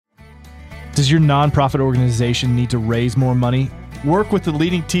Does your nonprofit organization need to raise more money? Work with the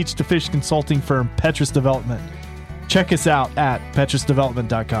leading teach-to-fish consulting firm, Petrus Development. Check us out at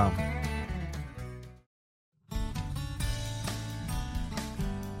petrusdevelopment.com.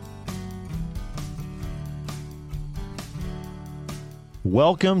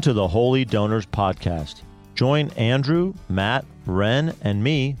 Welcome to the Holy Donors Podcast. Join Andrew, Matt, Ren, and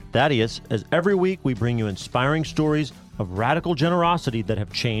me, Thaddeus, as every week we bring you inspiring stories of radical generosity that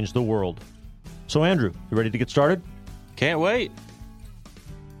have changed the world. So Andrew, you ready to get started? Can't wait.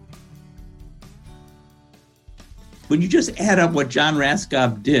 When you just add up what John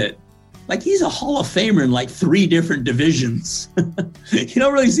Raskob did, like he's a Hall of Famer in like 3 different divisions. You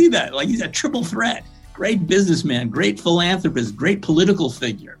don't really see that. Like he's a triple threat. Great businessman, great philanthropist, great political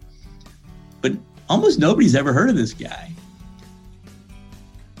figure. But almost nobody's ever heard of this guy.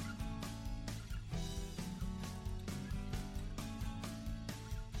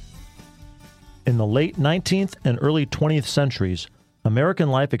 In the late 19th and early 20th centuries, American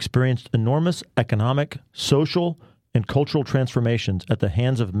life experienced enormous economic, social, and cultural transformations at the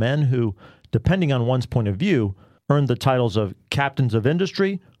hands of men who, depending on one's point of view, earned the titles of captains of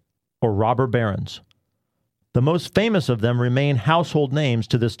industry or robber barons. The most famous of them remain household names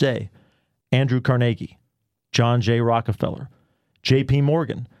to this day: Andrew Carnegie, John J. Rockefeller, J.P.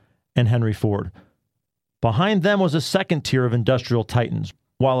 Morgan, and Henry Ford. Behind them was a second tier of industrial titans,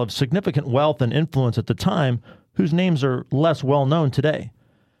 while of significant wealth and influence at the time, whose names are less well known today.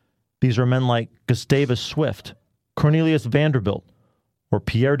 These are men like Gustavus Swift, Cornelius Vanderbilt, or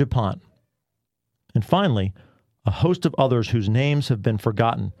Pierre DuPont. And finally, a host of others whose names have been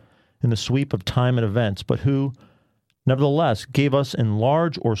forgotten in the sweep of time and events, but who, nevertheless, gave us in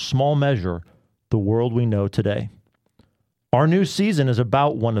large or small measure the world we know today. Our new season is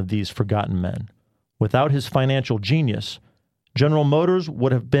about one of these forgotten men. Without his financial genius, General Motors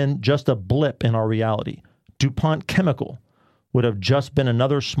would have been just a blip in our reality. DuPont Chemical would have just been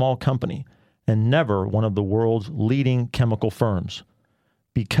another small company and never one of the world's leading chemical firms.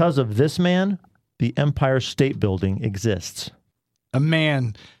 Because of this man, the Empire State Building exists. A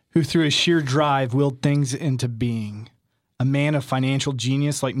man who through his sheer drive willed things into being. A man of financial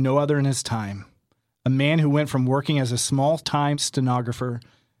genius like no other in his time. A man who went from working as a small-time stenographer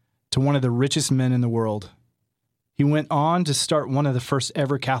to one of the richest men in the world. He went on to start one of the first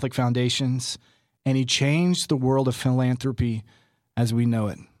ever Catholic foundations, and he changed the world of philanthropy as we know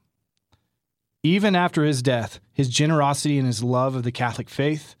it. Even after his death, his generosity and his love of the Catholic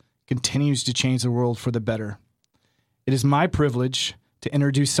faith continues to change the world for the better. It is my privilege to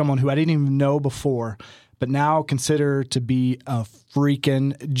introduce someone who I didn't even know before, but now consider to be a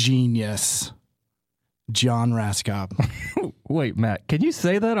freaking genius. John Raskob. Wait, Matt, can you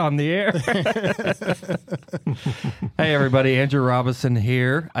say that on the air? Hey, everybody, Andrew Robinson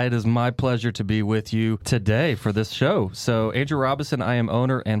here. It is my pleasure to be with you today for this show. So, Andrew Robinson, I am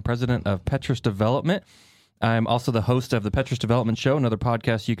owner and president of Petrus Development. I'm also the host of the Petrus Development Show, another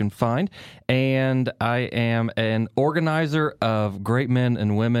podcast you can find. And I am an organizer of great men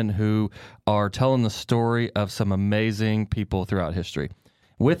and women who are telling the story of some amazing people throughout history.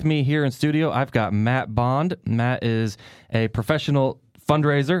 With me here in studio, I've got Matt Bond. Matt is a professional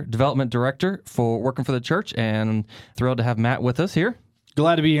fundraiser, development director for working for the church, and I'm thrilled to have Matt with us here.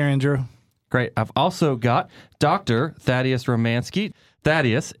 Glad to be here, Andrew. Great. I've also got Dr. Thaddeus Romansky.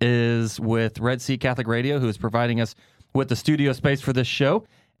 Thaddeus is with Red Sea Catholic Radio, who is providing us with the studio space for this show.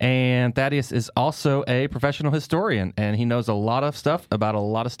 And Thaddeus is also a professional historian, and he knows a lot of stuff about a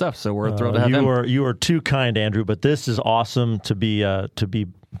lot of stuff. So we're thrilled to have him. You are too kind, Andrew, but this is awesome to be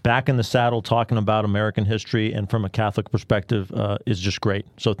back in the saddle talking about American history, and from a Catholic perspective is just great.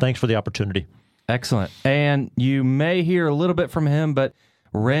 So thanks for the opportunity. Excellent. And you may hear a little bit from him, but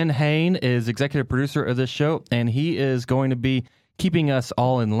Ren Hain is executive producer of this show, and he is going to be keeping us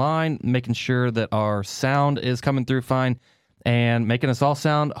all in line, making sure that our sound is coming through fine, and making us all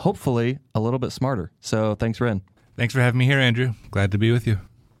sound, hopefully, a little bit smarter. So thanks, Ren. Thanks for having me here, Andrew. Glad to be with you.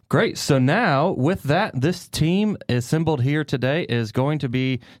 Great. So now, with that, this team assembled here today is going to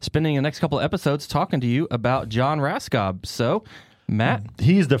be spending the next couple of episodes talking to you about John Raskob. So, Matt?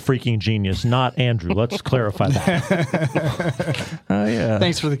 He's the freaking genius, not Andrew. Let's clarify that. Oh, yeah.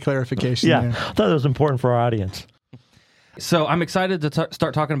 Thanks for the clarification. Yeah, there. I thought it was important for our audience. So I'm excited to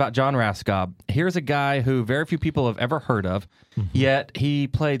start talking about John Raskob. Here's a guy who very few people have ever heard of, yet he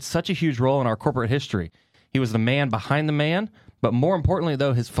played such a huge role in our corporate history. He was the man behind the man, but more importantly,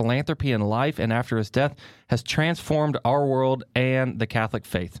 though, his philanthropy in life and after his death has transformed our world and the Catholic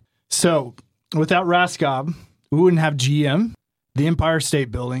faith. So without Raskob, we wouldn't have GM, the Empire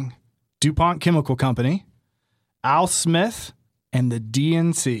State Building, DuPont Chemical Company, Al Smith, and the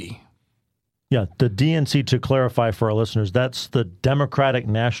DNC. Yeah, the DNC, to clarify for our listeners, that's the Democratic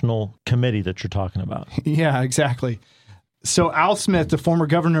National Committee that you're talking about. Yeah, exactly. So Al Smith, the former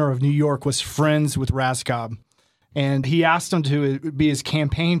governor of New York, was friends with Raskob, and he asked him to be his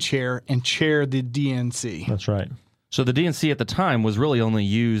campaign chair and chair the DNC. That's right. So the DNC at the time was really only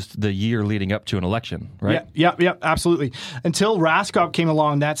used the year leading up to an election, right? Yeah, absolutely. Until Raskob came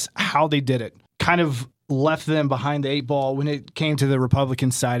along, that's how they did it. Kind of left them behind the 8 ball when it came to the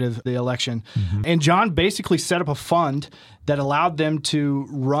Republican side of the election. Mm-hmm. And John basically set up a fund that allowed them to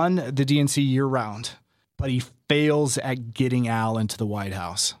run the DNC year-round. But he fails at getting Al into the White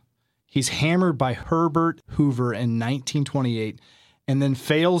House. He's hammered by Herbert Hoover in 1928 and then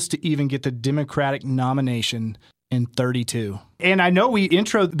fails to even get the Democratic nomination in 32. And I know we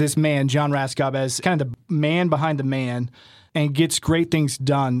introed this man, John Raskob, as kind of the man behind the man and gets great things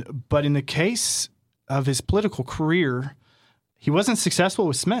done. But in the case of his political career, he wasn't successful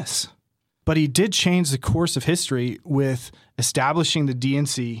with Smiths. But he did change the course of history with establishing the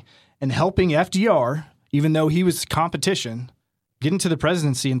DNC and helping FDR, even though he was competition, get into the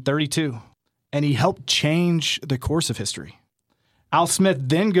presidency in 32. And he helped change the course of history. Al Smith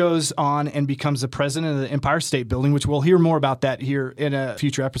then goes on and becomes the president of the Empire State Building, which we'll hear more about that here in a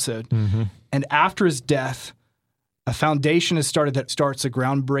future episode. Mm-hmm. And after his death, a foundation is started that starts a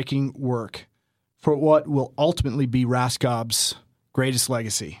groundbreaking work for what will ultimately be Raskob's greatest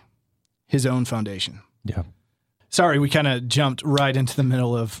legacy, his own foundation. Yeah. Sorry, we kind of jumped right into the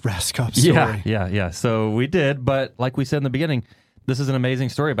middle of Raskob's story. Yeah. So we did, but like we said in the beginning, this is an amazing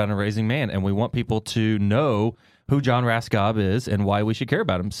story about an amazing man, and we want people to know who John Raskob is and why we should care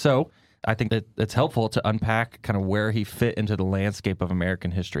about him. So I think that it's helpful to unpack kind of where he fit into the landscape of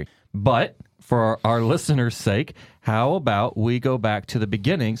American history. But for our listeners' sake, how about we go back to the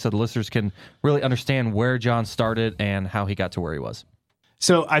beginning so the listeners can really understand where John started and how he got to where he was?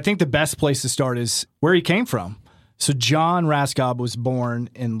 So I think the best place to start is where he came from. So John Raskob was born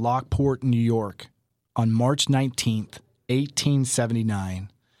in Lockport, New York on March 19th, 1879,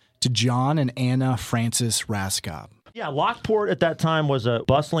 to John and Anna Frances Raskob. Yeah, Lockport at that time was a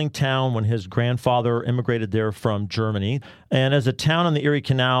bustling town when his grandfather immigrated there from Germany. And as a town on the Erie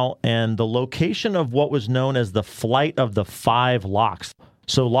Canal and the location of what was known as the Flight of the Five Locks.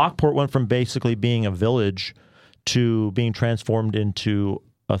 So Lockport went from basically being a village to being transformed into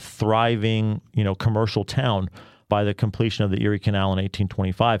a thriving, commercial town by the completion of the Erie Canal in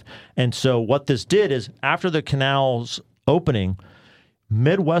 1825. And so what this did is after the canal's opening,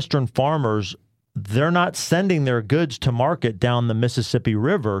 Midwestern farmers, they're not sending their goods to market down the Mississippi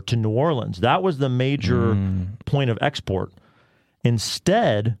River to New Orleans. That was the major point of export.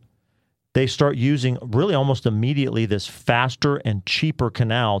 Instead, they start using really almost immediately this faster and cheaper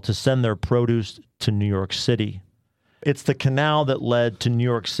canal to send their produce to New York City. It's the canal that led to New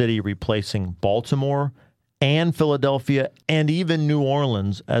York City replacing Baltimore and Philadelphia and even New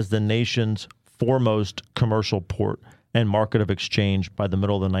Orleans as the nation's foremost commercial port and market of exchange by the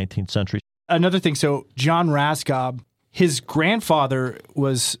middle of the 19th century. Another thing, so John Raskob, his grandfather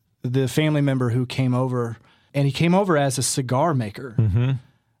was the family member who came over, and he came over as a cigar maker. Mm-hmm.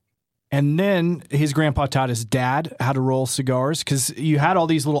 And then his grandpa taught his dad how to roll cigars, because you had all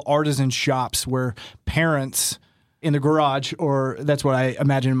these little artisan shops where parents in the garage, or that's what I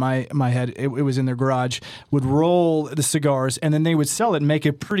imagine in my head, it was in their garage, would roll the cigars, and then they would sell it and make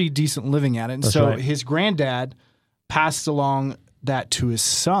a pretty decent living at it. And so his granddad passed along that to his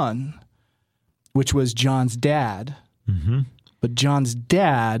son, which was John's dad. Mm-hmm. But John's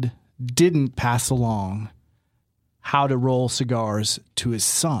dad didn't pass along how to roll cigars to his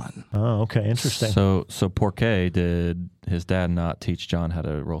son. Oh, okay. Interesting. So por qué did his dad not teach John how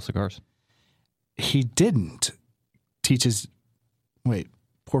to roll cigars? He didn't teach his... Wait,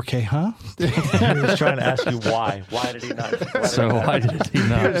 por qué, huh? He was trying to ask you why. Why did he not? Why did he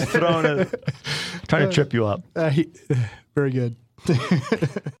not? He was trying to trip you up. Very good.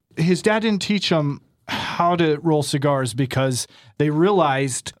 His dad didn't teach him how to roll cigars because they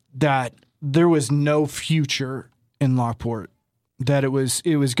realized that there was no future in Lockport, that it was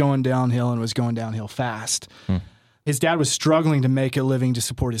going downhill and was going downhill fast. His dad was struggling to make a living to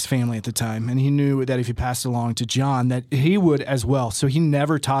support his family at the time, and he knew that if he passed along to John, that he would as well. So he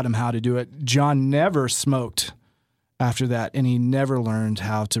never taught him how to do it. John never smoked after that, and he never learned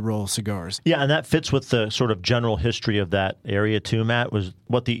how to roll cigars. Yeah, and that fits with the sort of general history of that area too, Matt, was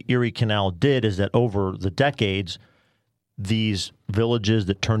what the Erie Canal did is that over the decades, these villages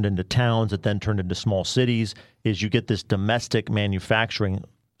that turned into towns that then turned into small cities, is you get this domestic manufacturing,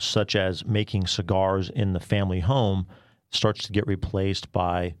 such as making cigars in the family home, starts to get replaced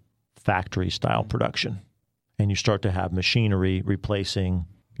by factory-style production. And you start to have machinery replacing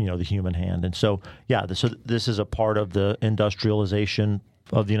the human hand. And so, this is a part of the industrialization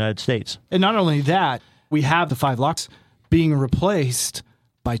of the United States. And not only that, we have the 5 locks being replaced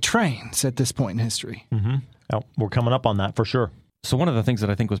by trains at this point in history. Mm-hmm. Oh, we're coming up on that for sure. So one of the things that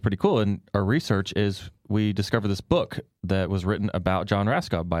I think was pretty cool in our research is we discovered this book that was written about John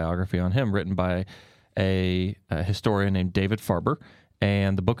Raskob, biography on him, written by a historian named David Farber.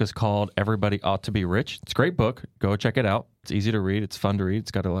 And the book is called Everybody Ought to Be Rich. It's a great book. Go check it out. It's easy to read. It's fun to read.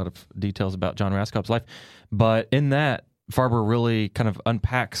 It's got a lot of details about John Raskob's life. But in that, Farber really kind of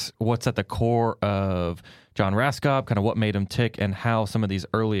unpacks what's at the core of John Raskob, kind of what made him tick, and how some of these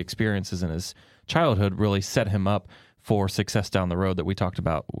early experiences in his childhood really set him up for success down the road that we talked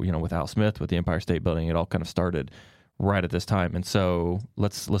about, with Al Smith, with the Empire State Building. It all kind of started right at this time. And so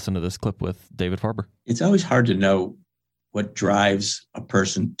let's listen to this clip with David Farber. It's always hard to know what drives a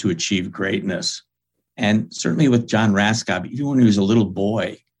person to achieve greatness. And certainly with John Raskob, even when he was a little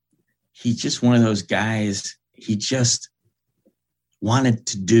boy, he's just one of those guys he just wanted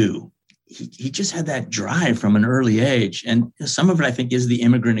to do. He just had that drive from an early age. And some of it, I think, is the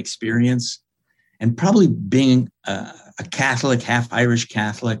immigrant experience. And probably being a Catholic, half Irish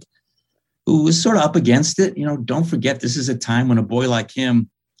Catholic, who was sort of up against it. Don't forget, this is a time when a boy like him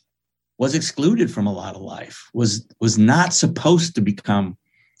was excluded from a lot of life, was not supposed to become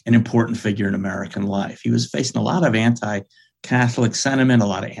an important figure in American life. He was facing a lot of anti-Catholic sentiment, a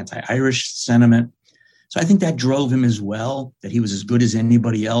lot of anti-Irish sentiment. So I think that drove him as well, that he was as good as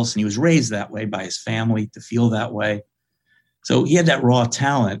anybody else. And he was raised that way by his family to feel that way. So he had that raw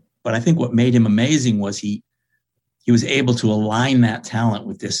talent. But I think what made him amazing was he was able to align that talent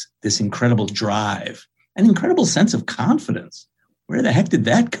with this incredible drive, an incredible sense of confidence. Where the heck did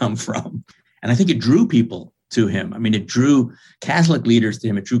that come from? And I think it drew people to him. I mean, it drew Catholic leaders to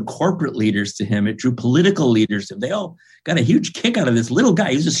him. It drew corporate leaders to him. It drew political leaders to him. They all got a huge kick out of this little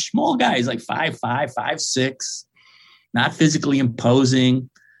guy. He's a small guy. He's like 5'5", 5'6", not physically imposing.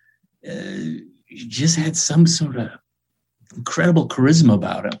 He just had some sort of incredible charisma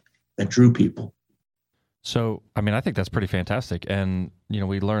about him that drew people. So, I mean, I think that's pretty fantastic. And,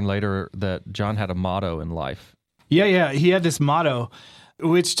 we learned later that John had a motto in life. Yeah. He had this motto,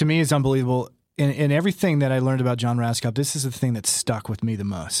 which to me is unbelievable. In everything that I learned about John Raskob, this is the thing that stuck with me the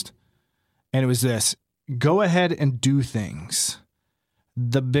most. And it was this: go ahead and do things.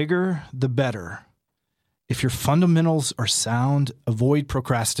 The bigger, the better. If your fundamentals are sound, avoid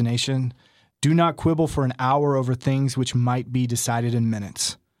procrastination. Do not quibble for an hour over things which might be decided in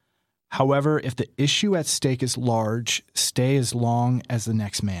minutes. However, if the issue at stake is large, stay as long as the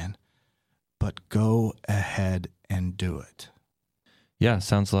next man. But go ahead and do it. Yeah,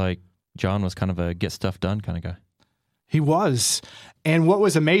 sounds like John was kind of a get stuff done kind of guy. He was. And what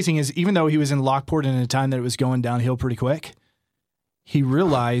was amazing is even though he was in Lockport in a time that it was going downhill pretty quick, he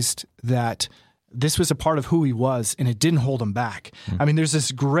realized that this was a part of who he was, and it didn't hold him back. Mm-hmm. I mean, there's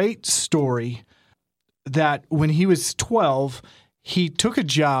this great story that when he was 12, he took a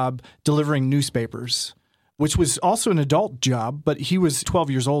job delivering newspapers, which was also an adult job, but he was 12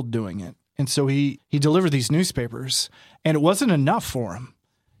 years old doing it. And so he delivered these newspapers, and it wasn't enough for him.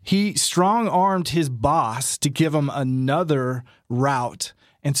 He strong-armed his boss to give him another route.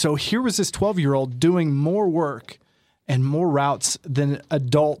 And so here was this 12-year-old doing more work and more routes than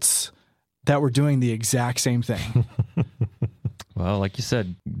adults that were doing the exact same thing. Well, like you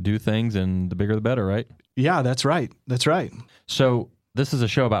said, do things, and the bigger the better, right? Yeah, that's right. That's right. So this is a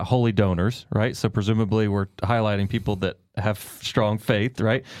show about holy donors, right? So presumably we're highlighting people that have strong faith,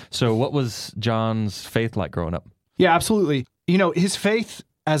 right? So what was John's faith like growing up? Yeah, absolutely. His faith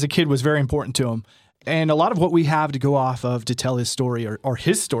as a kid was very important to him. And a lot of what we have to go off of to tell his story are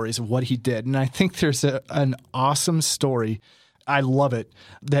his stories of what he did. And I think there's an awesome story. I love it,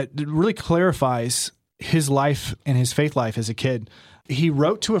 that really clarifies his life and his faith life as a kid. He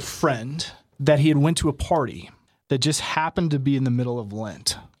wrote to a friend that he had went to a party that just happened to be in the middle of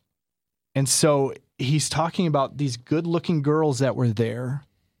Lent. And so he's talking about these good-looking girls that were there,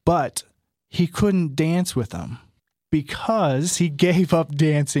 but he couldn't dance with them because he gave up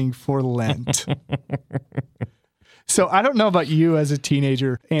dancing for Lent. So I don't know about you as a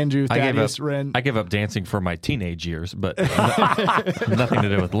teenager, Andrew, Thaddeus, Ren. I gave up dancing for my teenage years, but nothing to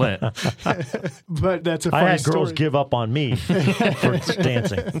do with Lent. But that's a funny I had story. girls give up on me for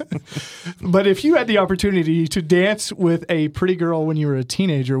dancing. But if you had the opportunity to dance with a pretty girl when you were a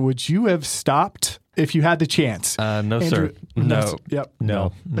teenager, would you have stopped if you had the chance? No, Andrew, sir. No. Yep.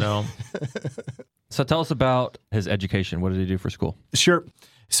 No. So tell us about his education. What did he do for school? Sure.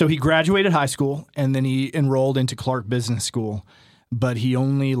 So he graduated high school, and then he enrolled into Clark Business School. but he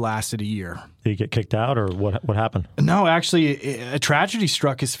only lasted a year. Did he get kicked out, or what happened? No, actually, a tragedy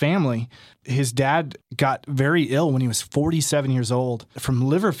struck his family. His dad got very ill when he was 47 years old from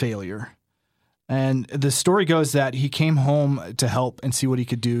liver failure. And the story goes that he came home to help and see what he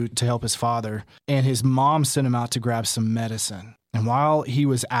could do to help his father. And his mom sent him out to grab some medicine. And while he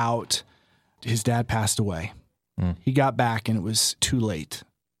was out, his dad passed away. He got back and it was too late.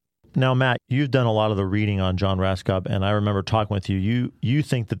 Now, Matt, you've done a lot of the reading on John Raskob, and I remember talking with you. You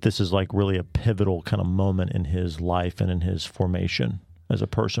think that this is like really a pivotal kind of moment in his life and in his formation as a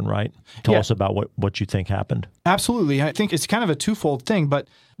person, right? Tell us about what you think happened. Absolutely. I think it's kind of a twofold thing, but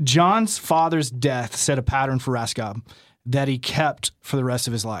John's father's death set a pattern for Raskob that he kept for the rest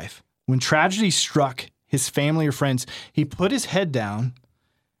of his life. When tragedy struck his family or friends, he put his head down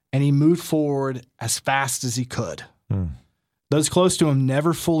and he moved forward as fast as he could. Those close to him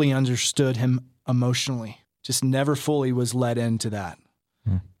never fully understood him emotionally, just never fully was let into that.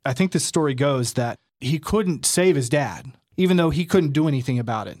 I think the story goes that he couldn't save his dad, even though he couldn't do anything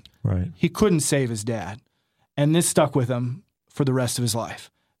about it. Right. He couldn't save his dad. And this stuck with him for the rest of his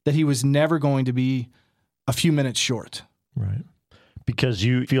life, that he was never going to be a few minutes short. Right. Because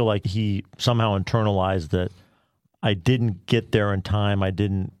you feel like he somehow internalized that I didn't get there in time.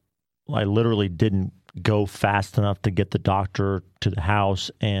 I literally didn't go fast enough to get the doctor to the house,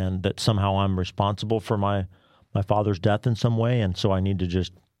 and that somehow I'm responsible for my father's death in some way, and so I need to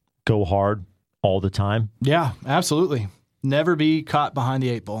just go hard all the time. Yeah, absolutely. Never be caught behind the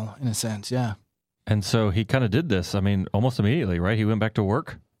eight ball, in a sense, yeah. And so he kind of did this, almost immediately, right? He went back to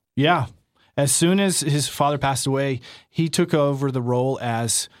work? Yeah. As soon as his father passed away, he took over the role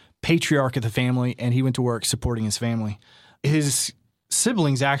as patriarch of the family, and he went to work supporting his family. His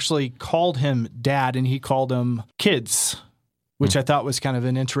siblings actually called him dad, and he called them kids, which I thought was kind of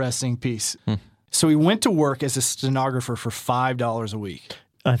an interesting piece. So he went to work as a stenographer for $5 a week.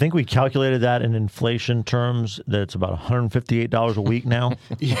 I think we calculated that in inflation terms, that it's about $158 a week now.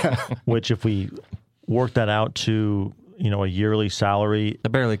 Yeah. Which if we work that out to, a yearly salary, That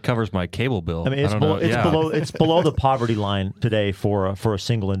barely covers my cable bill. I mean, it's below the poverty line today for a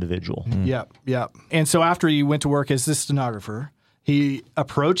single individual. Yep. And so after he went to work as the stenographer, he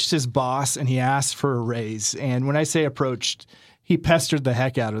approached his boss and he asked for a raise. And when I say approached, he pestered the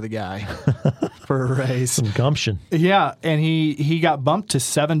heck out of the guy for a raise. Some gumption. Yeah. And he got bumped to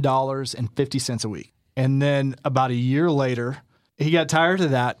 $7.50 a week. And then about a year later, he got tired of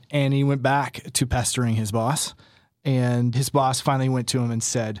that and he went back to pestering his boss. And his boss finally went to him and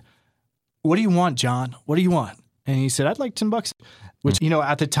said, "What do you want, John? What do you want?" And he said, "I'd like $10, which,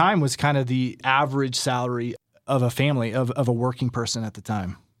 at the time was kind of the average salary of a family, of a working person at the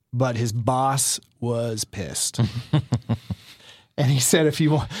time. But his boss was pissed. And he said, if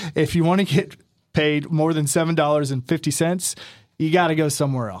you want to get paid more than $7.50, you got to go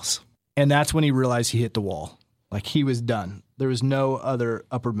somewhere else. And that's when he realized he hit the wall. Like, he was done. There was no other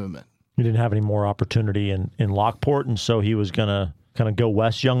upward movement. He didn't have any more opportunity in Lockport, and so he was going to kind of go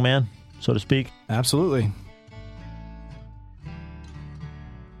west, young man, so to speak. Absolutely.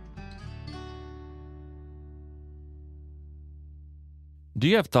 Do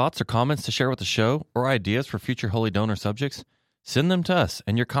you have thoughts or comments to share with the show, or ideas for future Holy Donor subjects? Send them to us,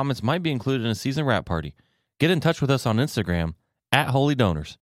 and your comments might be included in a season wrap party. Get in touch with us on Instagram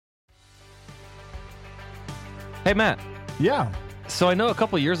 @HolyDonors. Hey, Matt. Yeah, So I know a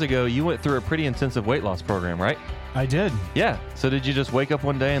couple years ago you went through a pretty intensive weight loss program, right? I did. Yeah. So did you just wake up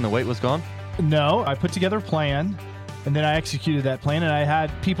one day and the weight was gone? No, I put together a plan, and then I executed that plan, and I had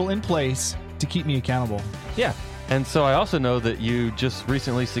people in place to keep me accountable. Yeah. And so I also know that you just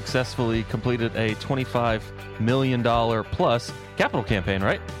recently successfully completed a $25 million plus capital campaign,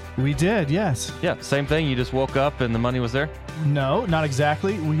 right? We did, yes. Yeah. Same thing. You just woke up and the money was there? No, not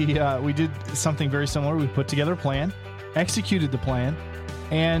exactly. We did something very similar. We put together a plan, executed the plan,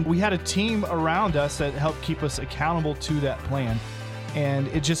 and we had a team around us that helped keep us accountable to that plan. And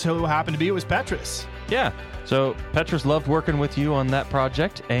it just so happened to be it was Petrus. Yeah. So Petrus loved working with you on that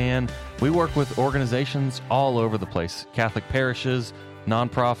project, and we work with organizations all over the place. Catholic parishes,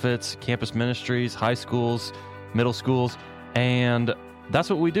 nonprofits, campus ministries, high schools, middle schools, and that's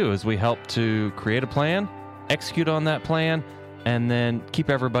what we do is we help to create a plan, execute on that plan, and then keep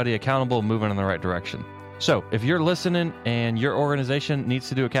everybody accountable, moving in the right direction. So if you're listening and your organization needs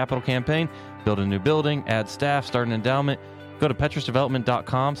to do a capital campaign, build a new building, add staff, start an endowment, go to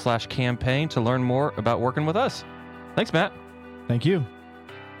petrusdevelopment.com/campaign to learn more about working with us. Thanks, Matt. Thank you.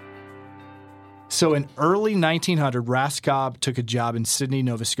 So in early 1900, Raskob took a job in Sydney,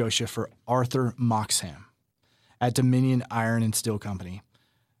 Nova Scotia for Arthur Moxham at Dominion Iron and Steel Company.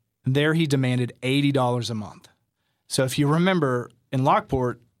 There he demanded $80 a month. So if you remember, in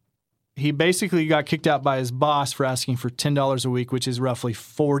Lockport, he basically got kicked out by his boss for asking for $10 a week, which is roughly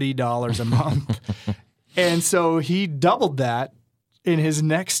 $40 a month. And so he doubled that in his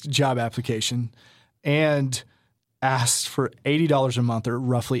next job application and asked for $80 a month, or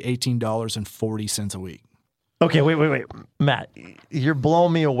roughly $18.40 a week. Okay, wait. Matt, you're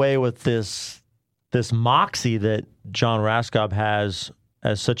blowing me away with this moxie that John Raskob has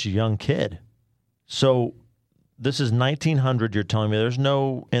as such a young kid. So this is 1900, you're telling me. There's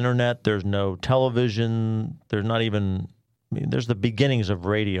no internet, there's no television, there's not even, there's the beginnings of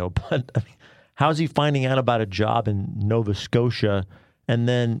radio, but how's he finding out about a job in Nova Scotia, and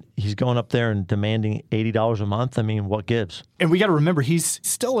then he's going up there and demanding $80 a month? What gives? And we got to remember, he's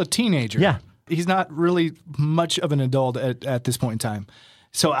still a teenager. Yeah. He's not really much of an adult at this point in time.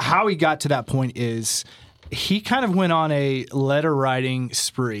 So how he got to that point is he kind of went on a letter writing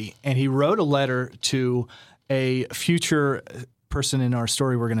spree, and he wrote a letter to a future person in our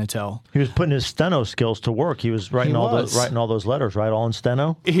story we're going to tell. He was putting his steno skills to work. He was writing all those letters, right? All in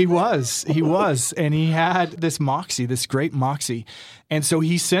steno? He was. And he had this moxie, this great moxie. And so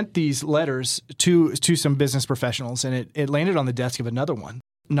he sent these letters to some business professionals, and it landed on the desk of another one.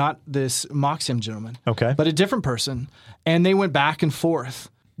 Not this Moxham gentleman, okay, but a different person. And they went back and forth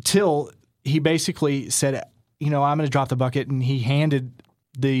till he basically said, I'm going to drop the bucket. And he handed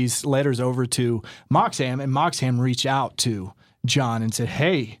these letters over to Moxham, and Moxham reached out to John and said,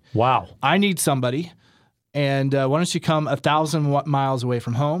 hey, wow, I need somebody. And why don't you come 1,000 miles away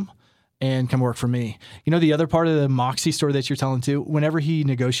from home and come work for me? The other part of the moxie story that you're telling too, whenever he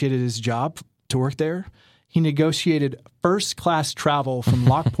negotiated his job to work there, he negotiated first-class travel from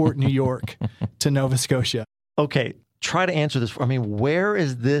Lockport, New York to Nova Scotia. Okay, try to answer this. Where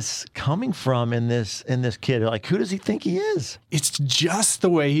is this coming from in this kid? Like, who does he think he is? It's just the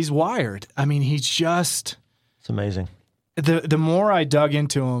way he's wired. It's amazing. The more I dug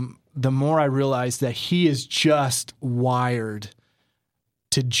into him, the more I realized that he is just wired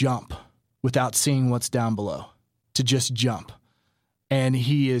to jump without seeing what's down below, to just jump. And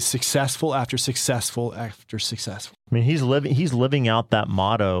he is successful after successful after successful. He's living out that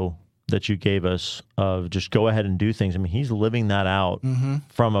motto that you gave us of just go ahead and do things. He's living that out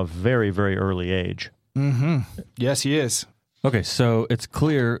from a very, very early age. Mm-hmm. Yes, he is. Okay, so it's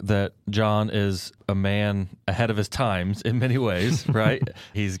clear that John is a man ahead of his times in many ways, right?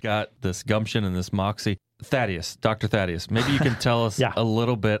 He's got this gumption and this moxie. Dr. Thaddeus, maybe you can tell us a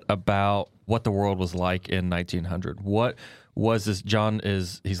little bit about what the world was like in 1900. What was this?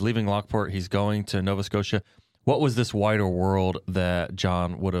 He's leaving Lockport, he's going to Nova Scotia. What was this wider world that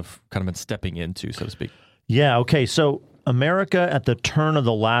John would have kind of been stepping into, so to speak? Yeah, okay, so America at the turn of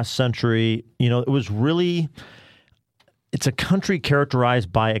the last century, it was really, it's a country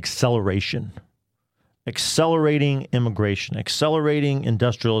characterized by acceleration. Accelerating immigration, accelerating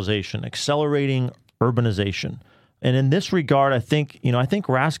industrialization, accelerating urbanization. And in this regard, I think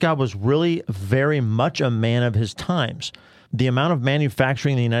Raskob was really very much a man of his times. The amount of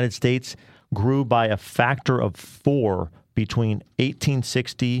manufacturing in the United States grew by a factor of 4 between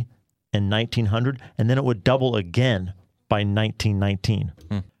 1860 and 1900, and then it would double again by 1919.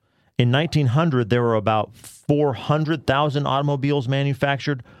 In 1900, there were about 400,000 automobiles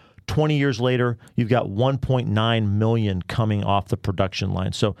manufactured. 20 years later, you've got 1.9 million coming off the production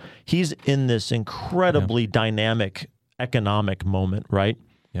line. So he's in this incredibly dynamic economic moment, right?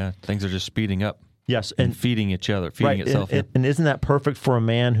 Yeah, things are just speeding up. Yes. And feeding each other, feeding itself. And isn't that perfect for a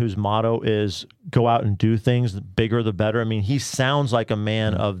man whose motto is go out and do things, the bigger the better? He sounds like a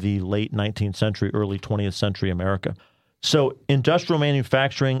man of the late 19th century, early 20th century America. So industrial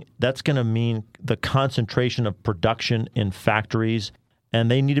manufacturing, that's going to mean the concentration of production in factories, and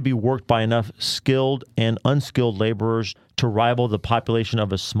they need to be worked by enough skilled and unskilled laborers to rival the population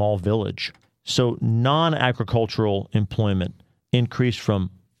of a small village. So non-agricultural employment increased from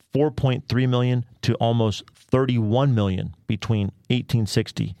 4.3 million to almost 31 million between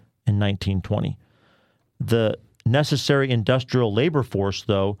 1860 and 1920. The necessary industrial labor force,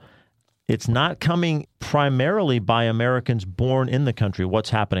 though, it's not coming primarily by Americans born in the country. What's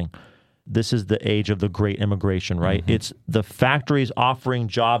happening? This is the age of the great immigration, right? It's the factories offering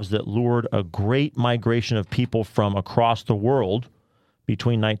jobs that lured a great migration of people from across the world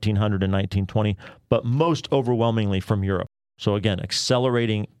between 1900 and 1920, but most overwhelmingly from Europe. So again,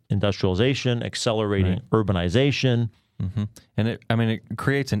 accelerating industrialization, accelerating urbanization. And it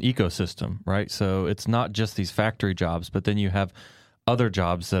creates an ecosystem, right? So it's not just these factory jobs, but then you have other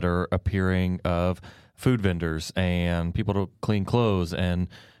jobs that are appearing of food vendors and people to clean clothes, and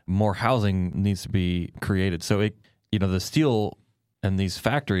more housing needs to be created. So the steel and these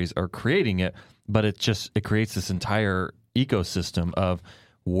factories are creating it, but it creates this entire ecosystem of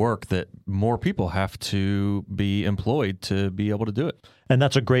work that more people have to be employed to be able to do it. And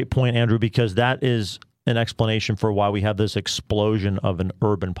that's a great point, Andrew, because that is an explanation for why we have this explosion of an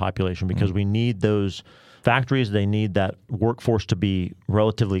urban population, because we need those factories, they need that workforce to be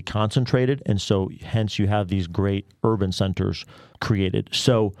relatively concentrated. And so hence you have these great urban centers created.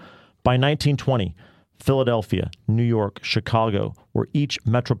 So by 1920, Philadelphia, New York, Chicago were each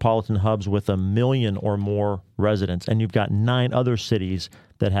metropolitan hubs with 1 million or more residents. And you've got 9 other cities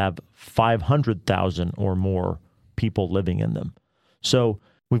that have 500,000 or more people living in them. So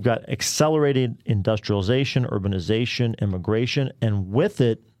we've got accelerated industrialization, urbanization, immigration, and with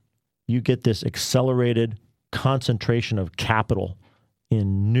it, you get this accelerated concentration of capital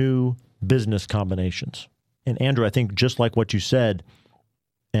in new business combinations. And Andrew, I think just like what you said,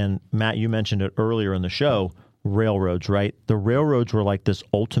 and Matt, you mentioned it earlier in the show, railroads, right? The railroads were like this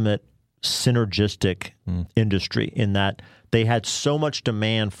ultimate synergistic industry in that they had so much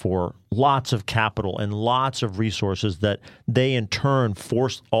demand for lots of capital and lots of resources that they in turn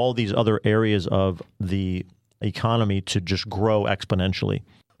forced all these other areas of the economy to just grow exponentially.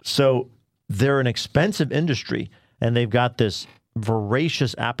 So they're an expensive industry, and they've got this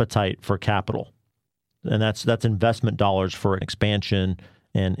voracious appetite for capital. And that's investment dollars for expansion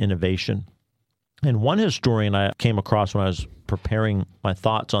and innovation. And one historian I came across when I was preparing my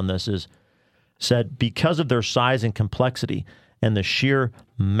thoughts on this said because of their size and complexity and the sheer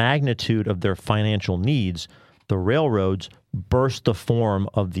magnitude of their financial needs, the railroads burst the form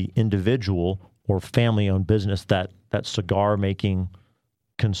of the individual or family-owned business, that cigar-making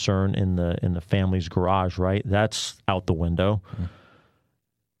concern in the family's garage, right? That's out the window.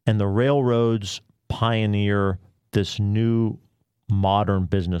 And the railroads pioneer this new modern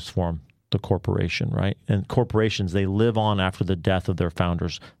business form, the corporation, right? And corporations, they live on after the death of their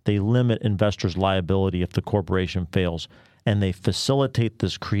founders. They limit investors' liability if the corporation fails, and they facilitate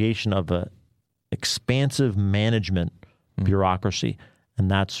this creation of a expansive management bureaucracy.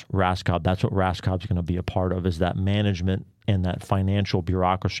 And that's Raskob. That's what Raskob's going to be a part of, is that management and that financial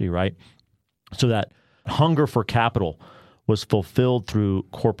bureaucracy, right? So that hunger for capital was fulfilled through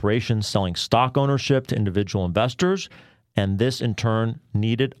corporations selling stock ownership to individual investors. And this, in turn,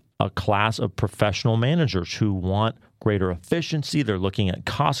 needed a class of professional managers who want greater efficiency. They're looking at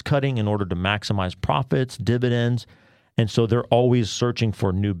cost cutting in order to maximize profits, dividends. And so they're always searching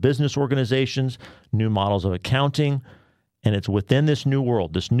for new business organizations, new models of accounting. And it's within this new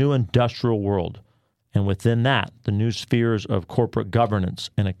world, this new industrial world, and within that, the new spheres of corporate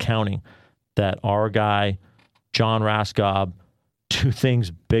governance and accounting, that our guy, John Raskob, do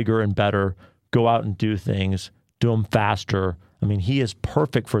things bigger and better, go out and do things, do them faster. I mean, he is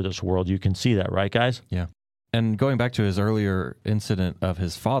perfect for this world. You can see that, right, guys? Yeah. And going back to his earlier incident of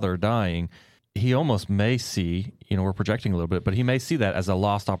his father dying, he almost may see, we're projecting a little bit, but he may see that as a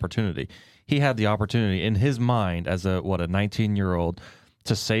lost opportunity. He had the opportunity in his mind as a 19-year-old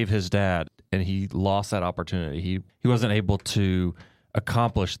to save his dad, and he lost that opportunity. He wasn't able to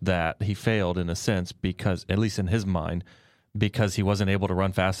accomplish that. He failed in a sense because, at least in his mind, because he wasn't able to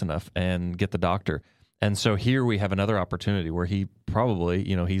run fast enough and get the doctor. And so here we have another opportunity where he probably,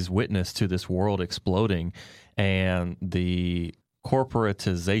 he's witness to this world exploding and the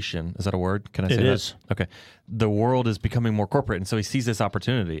corporatization. Is that a word? Can I say that? It is. Okay. The world is becoming more corporate. And so he sees this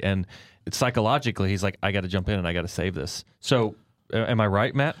opportunity. And psychologically, he's like, I got to jump in and I got to save this. So am I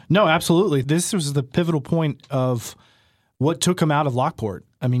right, Matt? No, absolutely. This was the pivotal point of what took him out of Lockport.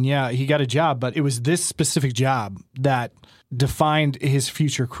 I mean, yeah, he got a job, but it was this specific job that defined his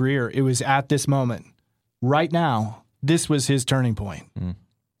future career. It was at this moment. Right now, this was his turning point.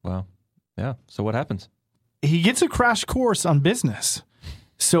 Wow. Yeah. So what happens? He gets a crash course on business.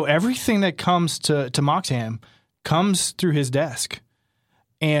 So everything that comes to Moxham comes through his desk.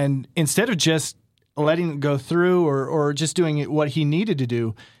 And instead of just letting it go through or just doing what he needed to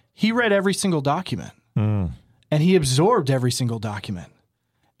do, he read every single document. And he absorbed every single document.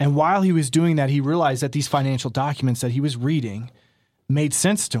 And while he was doing that, he realized that these financial documents that he was reading made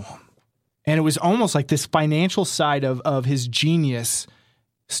sense to him. And it was almost like this financial side of his genius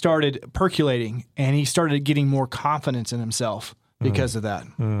started percolating, and he started getting more confidence in himself because of that.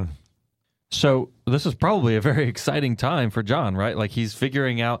 So this is probably a very exciting time for John, right? Like he's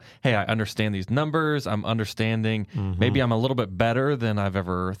figuring out, hey, I understand these numbers. I'm understanding maybe I'm a little bit better than I've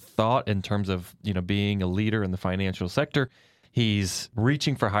ever thought in terms of, being a leader in the financial sector. He's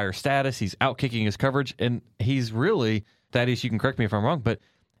reaching for higher status. He's outkicking his coverage. And he's really, Thaddeus, you can correct me if I'm wrong, but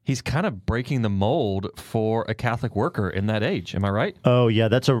he's kind of breaking the mold for a Catholic worker in that age. Am I right? Oh, yeah.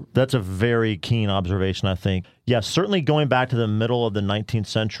 That's a very keen observation, I think. Yeah, certainly going back to the middle of the 19th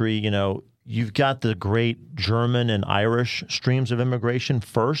century, you've got the great German and Irish streams of immigration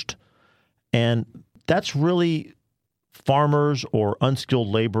first, and that's really farmers or unskilled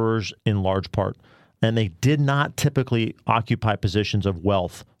laborers in large part. And they did not typically occupy positions of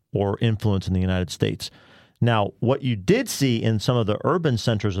wealth or influence in the United States. Now, what you did see in some of the urban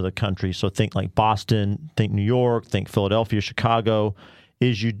centers of the country, so think like Boston, think New York, think Philadelphia, Chicago,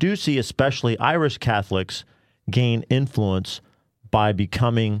 is you do see especially Irish Catholics gain influence by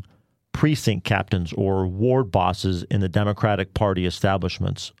becoming precinct captains or ward bosses in the Democratic Party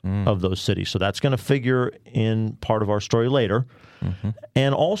establishments of those cities. So that's going to figure in part of our story later.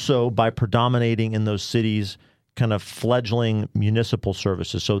 And also by predominating in those cities kind of fledgling municipal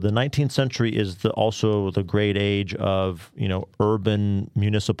services. So the 19th century is also the great age of, urban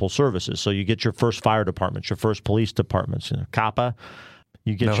municipal services. So you get your first fire departments, your first police departments, CAPA.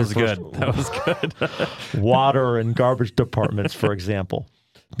 You get That was good. Water and garbage departments, for example.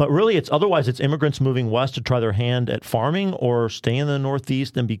 But really, it's immigrants moving west to try their hand at farming or staying in the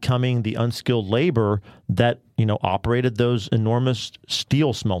Northeast and becoming the unskilled labor that, operated those enormous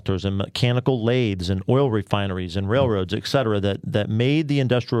steel smelters and mechanical lathes and oil refineries and railroads, et cetera, that made the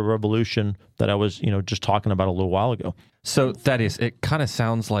Industrial Revolution that I was, just talking about a little while ago. So, Thaddeus, it kind of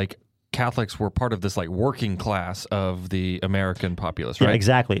sounds like Catholics were part of this like working class of the American populace, right? Yeah,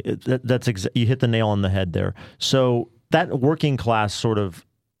 exactly. You hit the nail on the head there. So that working class sort of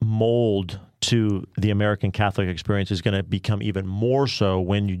mold to the American Catholic experience is going to become even more so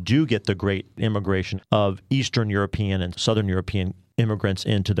when you do get the great immigration of Eastern European and Southern European immigrants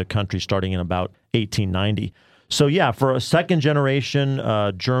into the country starting in about 1890. So yeah, for a second generation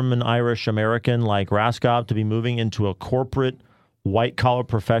German, Irish, American like Raskob to be moving into a corporate white-collar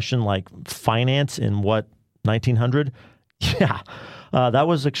profession like finance in 1900? Yeah, that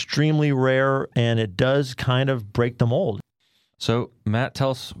was extremely rare, and it does kind of break the mold. So, Matt, tell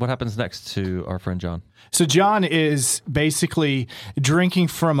us what happens next to our friend John. So John is basically drinking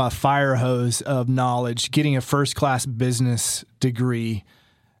from a fire hose of knowledge, getting a first-class business degree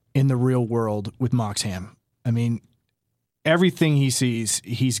in the real world with Moxham. I mean, everything he sees,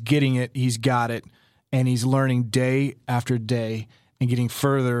 he's getting it, he's got it, and he's learning day after day and getting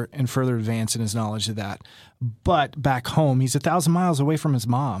further and further advanced in his knowledge of that. But back home, he's 1,000 miles away from his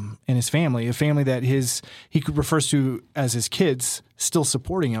mom and his family, a family that he refers to as his kids, still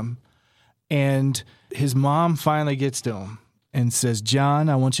supporting him. And his mom finally gets to him and says, "John,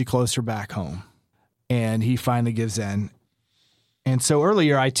 I want you closer back home." And he finally gives in. And so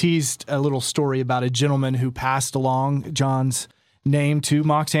earlier I teased a little story about a gentleman who passed along John's name to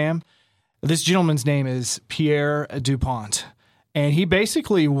Moxham. This gentleman's name is Pierre Dupont. And he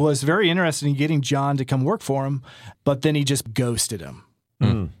basically was very interested in getting John to come work for him, but then he just ghosted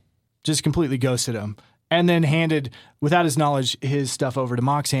him. Just completely ghosted him. And then handed, without his knowledge, his stuff over to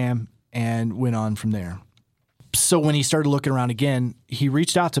Moxham and went on from there. So when he started looking around again, he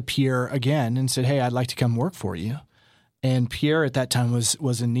reached out to Pierre again and said, "Hey, I'd like to come work for you." And Pierre at that time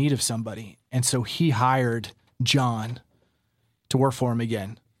was in need of somebody. And so he hired John to work for him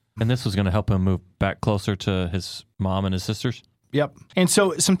again. And this was going to help him move back closer to his mom and his sisters? Yep. And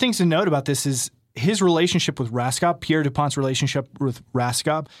so some things to note about this is his relationship with Raskob, Pierre Dupont's relationship with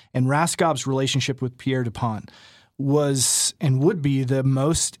Raskob, and Raskob's relationship with Pierre Dupont was and would be the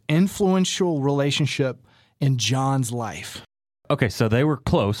most influential relationship in John's life. Okay, so they were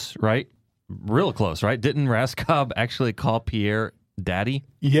close, right? Real close, right? Didn't Raskob actually call Pierre daddy?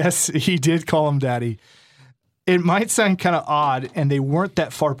 Yes, he did call him daddy. It might sound kind of odd, and they weren't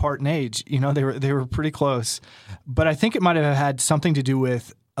that far apart in age. They were pretty close. But I think it might have had something to do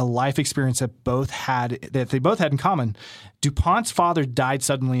with a life experience that they both had in common. Dupont's father died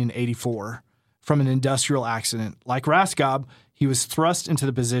suddenly in 1984 from an industrial accident. Like Raskob, he was thrust into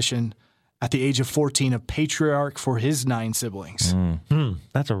the position at the age of 14 of patriarch for his 9 siblings.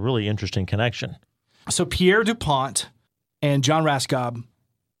 That's a really interesting connection. So Pierre Dupont and John Raskob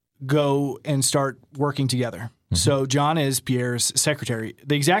go and start working together. So John is Pierre's secretary,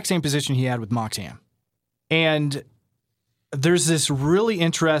 the exact same position he had with Moxham. And there's this really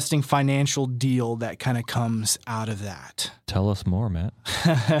interesting financial deal that kind of comes out of that. Tell us more, Matt.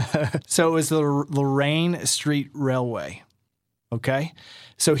 So it was the Lorraine Street Railway. Okay?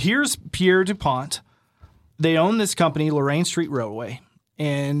 So here's Pierre Dupont. They own this company, Lorraine Street Railway,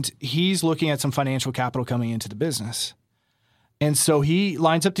 and he's looking at some financial capital coming into the business. And so he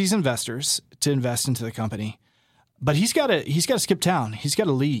lines up these investors to invest into the company, but he's got to skip town. He's got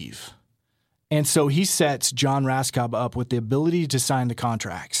to leave. And so he sets John Raskob up with the ability to sign the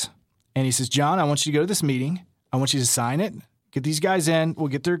contracts. And he says, "John, I want you to go to this meeting. I want you to sign it. Get these guys in. We'll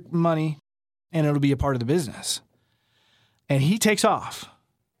get their money, and it'll be a part of the business." And he takes off.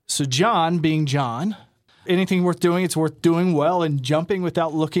 So John, being John, anything worth doing, it's worth doing well, and jumping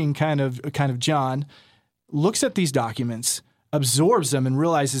without looking kind of John, looks at these documents, absorbs them, and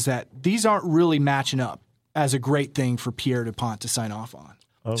realizes that these aren't really matching up as a great thing for Pierre DuPont to sign off on.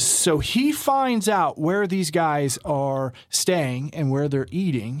 Oh. So he finds out where these guys are staying and where they're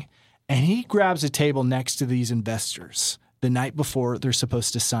eating, and he grabs a table next to these investors the night before they're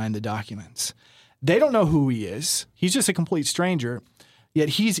supposed to sign the documents. They don't know who he is. He's just a complete stranger, yet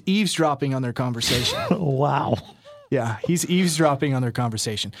he's eavesdropping on their conversation. Wow. Yeah, he's eavesdropping on their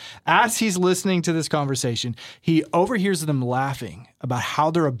conversation. As he's listening to this conversation, he overhears them laughing about how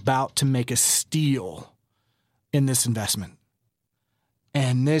they're about to make a steal in this investment.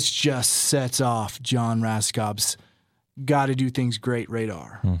 And this just sets off John Raskob's got to do things great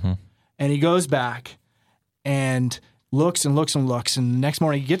radar. Mm-hmm. And he goes back and looks and looks and looks. And the next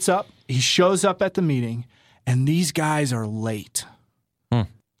morning he gets up, he shows up at the meeting, and these guys are late.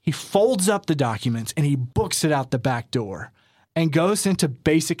 He folds up the documents and he books it out the back door and goes into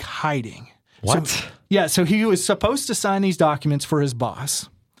basic hiding. What? So he was supposed to sign these documents for his boss.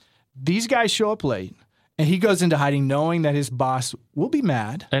 These guys show up late, and he goes into hiding knowing that his boss will be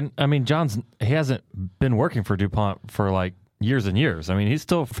mad. And I mean, he hasn't been working for DuPont for like years and years. I mean, he's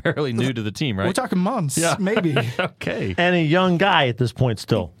still fairly new to the team, right? We're talking months, maybe. Okay. And a young guy at this point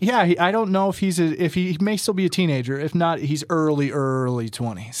still. Yeah, I don't know if he may still be a teenager. If not, he's early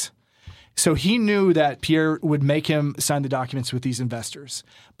 20s. So he knew that Pierre would make him sign the documents with these investors,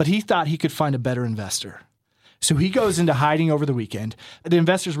 but he thought he could find a better investor. So he goes into hiding over the weekend. The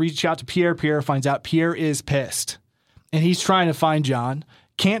investors reach out to Pierre. Pierre finds out. Pierre is pissed, and he's trying to find John.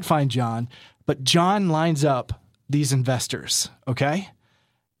 Can't find John, but John lines up these investors, okay?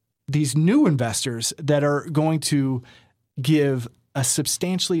 These new investors that are going to give a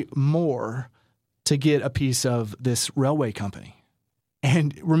substantially more to get a piece of this railway company.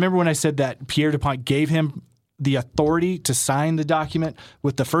 And remember when I said that Pierre DuPont gave him the authority to sign the document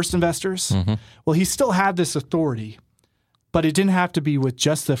with the first investors? Mm-hmm. Well, he still had this authority, but it didn't have to be with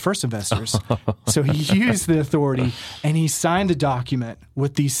just the first investors. So he used the authority, and he signed the document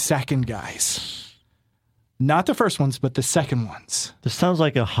with these second guys. Not the first ones, but the second ones. This sounds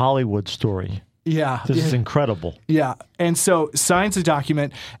like a Hollywood story. Yeah. This is incredible. Yeah. And so signs the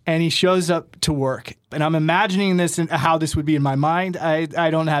document, and he shows up to work. And I'm imagining this and how this would be in my mind. I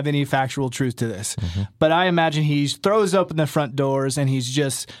don't have any factual truth to this. Mm-hmm. But I imagine he throws open the front doors, and he's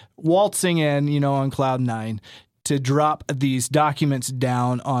just waltzing in, on cloud nine to drop these documents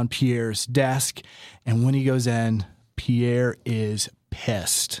down on Pierre's desk. And when he goes in, Pierre is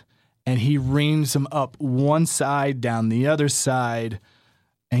pissed. And he reams him up one side, down the other side,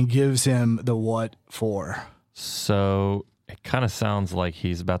 and gives him the what for. So it kind of sounds like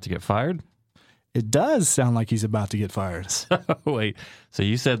he's about to get fired? It does sound like he's about to get fired. Wait, so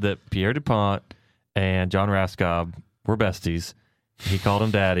you said that Pierre DuPont and John Raskob were besties. He called him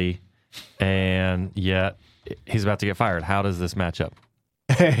daddy, and yet he's about to get fired. How does this match up?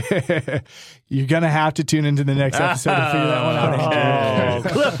 You're going to have to tune into the next episode to figure that one out.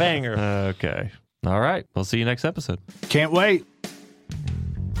 Cliffhanger. Okay. All right. We'll see you next episode. Can't wait.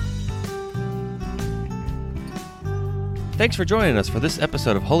 Thanks for joining us for this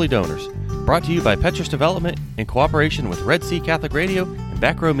episode of Holy Donors, brought to you by Petrus Development in cooperation with Red Sea Catholic Radio and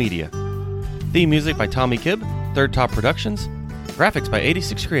Back Row Media. Theme music by Tommy Kibb, Third Top Productions. Graphics by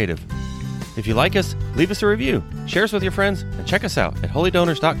 86 Creative. If you like us, leave us a review, share us with your friends, and check us out at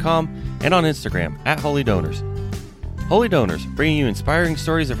holydonors.com and on Instagram at holydonors. Holy Donors, bringing you inspiring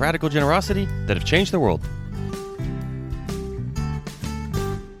stories of radical generosity that have changed the world.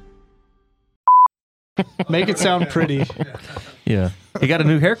 Make it sound pretty. Yeah. He got a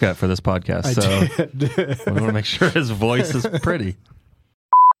new haircut for this podcast, so we want to make sure his voice is pretty.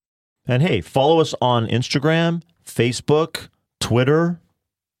 And hey, follow us on Instagram, Facebook, Twitter.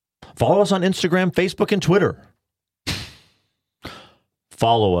 Follow us on Instagram, Facebook, and Twitter.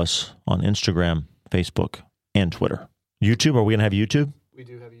 Follow us on Instagram, Facebook, and Twitter. YouTube, are we going to have YouTube? We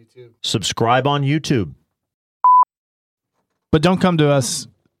do have YouTube. Subscribe on YouTube. But don't come to us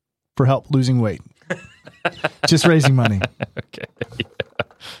for help losing weight. Just raising money. Okay.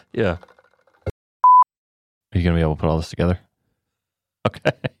 Yeah. Are you going to be able to put all this together?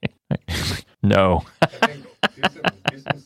 Okay. No.